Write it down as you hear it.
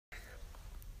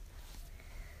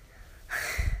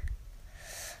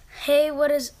Hey, what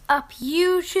is up,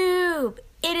 YouTube?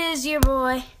 It is your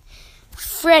boy,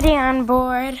 Freddy on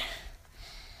board.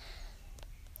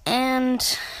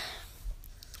 And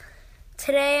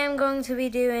today I'm going to be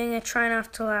doing a try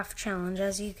not to laugh challenge.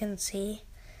 As you can see,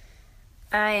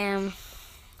 I'm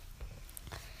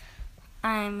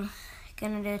gonna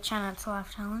do a try not to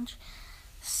laugh challenge.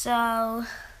 So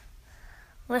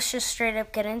let's just straight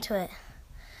up get into it.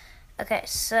 Okay,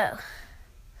 so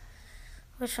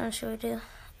which one should we do?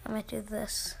 I might do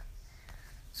this.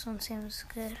 This one seems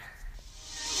good.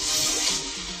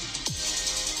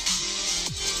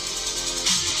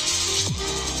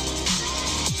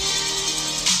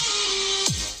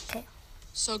 Okay.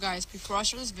 So guys, before I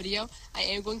start this video, I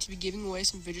am going to be giving away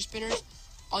some fidget spinners.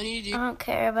 All you need to do I don't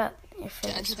care about your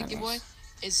fidget to enter spinners. the giveaway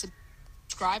is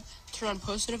subscribe, turn on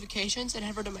post notifications, and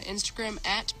head over to my Instagram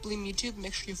at BleemYouTube.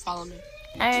 Make sure you follow me.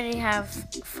 I already have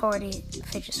 40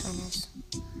 fidget spinners.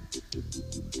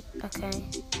 Okay.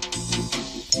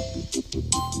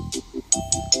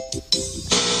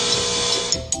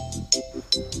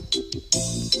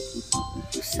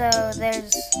 So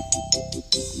there's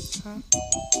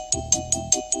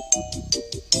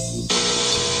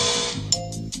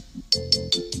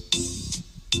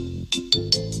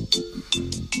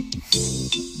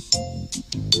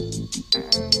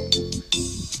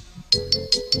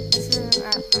this isn't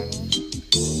that funny.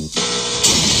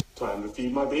 Time to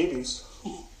feed my babies.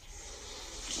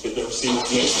 You've never seen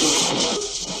this next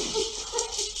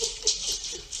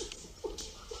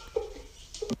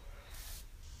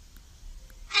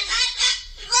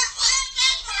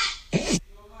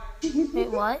Wait,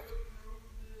 what?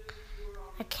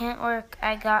 I can't work.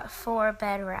 I got 4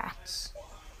 bed rats.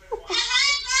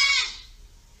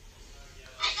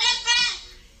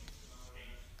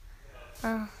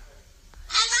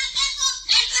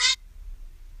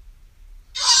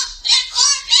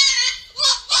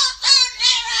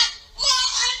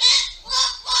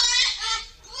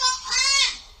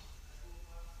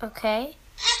 Okay.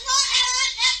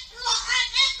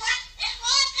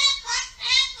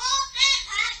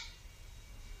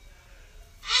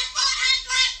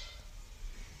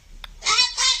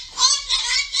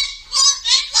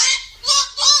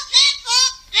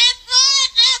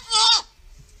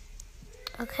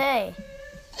 Okay.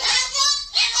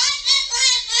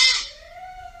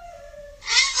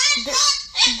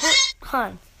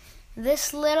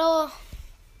 This little,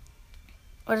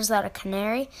 what is that, a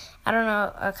canary? I don't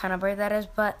know what kind of bird that is,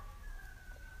 but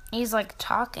he's like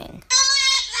talking.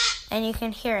 And you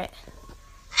can hear it.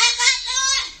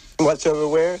 Whatever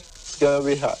wear, it's gonna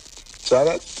be hot. Try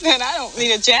that? And I don't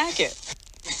need a jacket.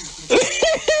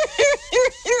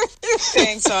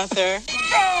 Thanks, Arthur.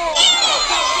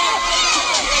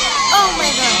 Oh my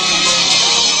god.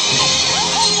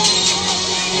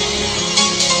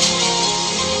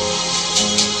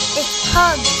 It's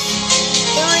pugs.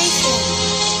 They're racing.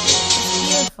 It's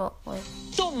beautiful. Wait.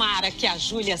 Tomara que a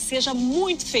Júlia seja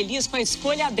muito feliz com a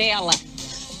escolha dela.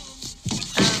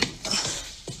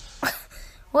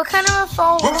 What kind of a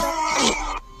fall was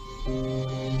that?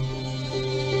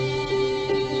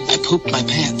 I pooped my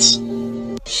pants.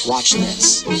 Watch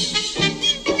this.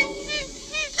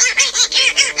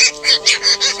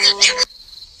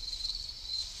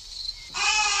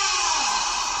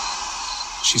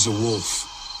 She's a wolf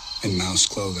in mouse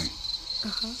clothing.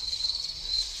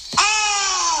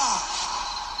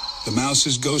 The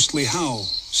mouse's ghostly howl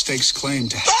stakes claim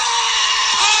to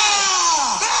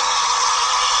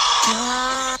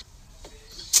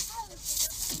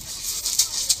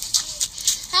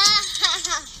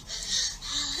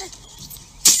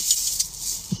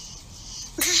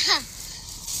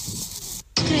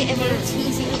Could I ever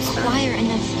acquire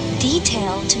enough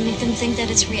detail to make them think that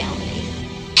it's reality?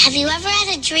 Have you ever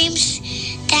had a dream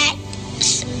that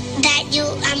you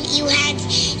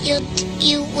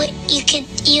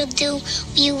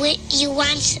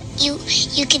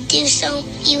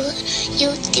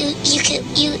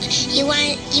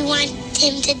want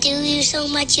him to do you so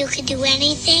much you could do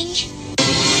anything?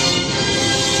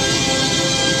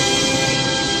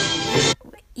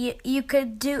 You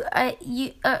could do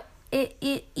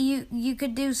you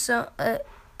could do so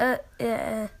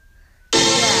yeah.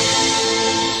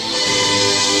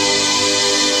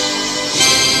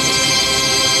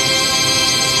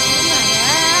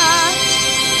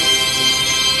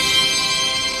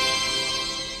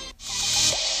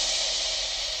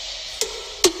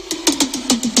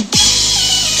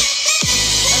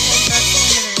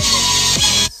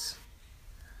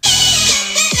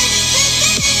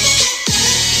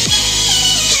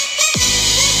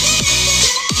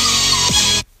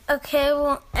 Okay,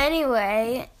 well,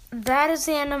 anyway, that is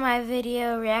the end of my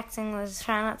video reacting to the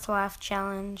Try Not to Laugh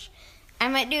challenge. I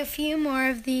might do a few more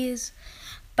of these,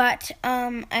 but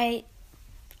I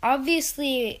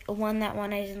obviously won that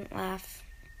one. I didn't laugh.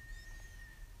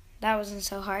 That wasn't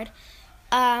so hard.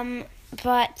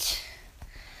 But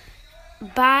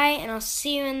bye, and I'll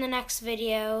see you in the next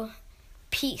video.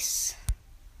 Peace.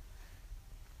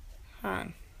 Hold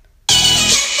on.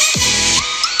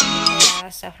 Yeah,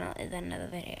 that's definitely the end of the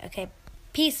video. Okay,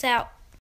 peace out.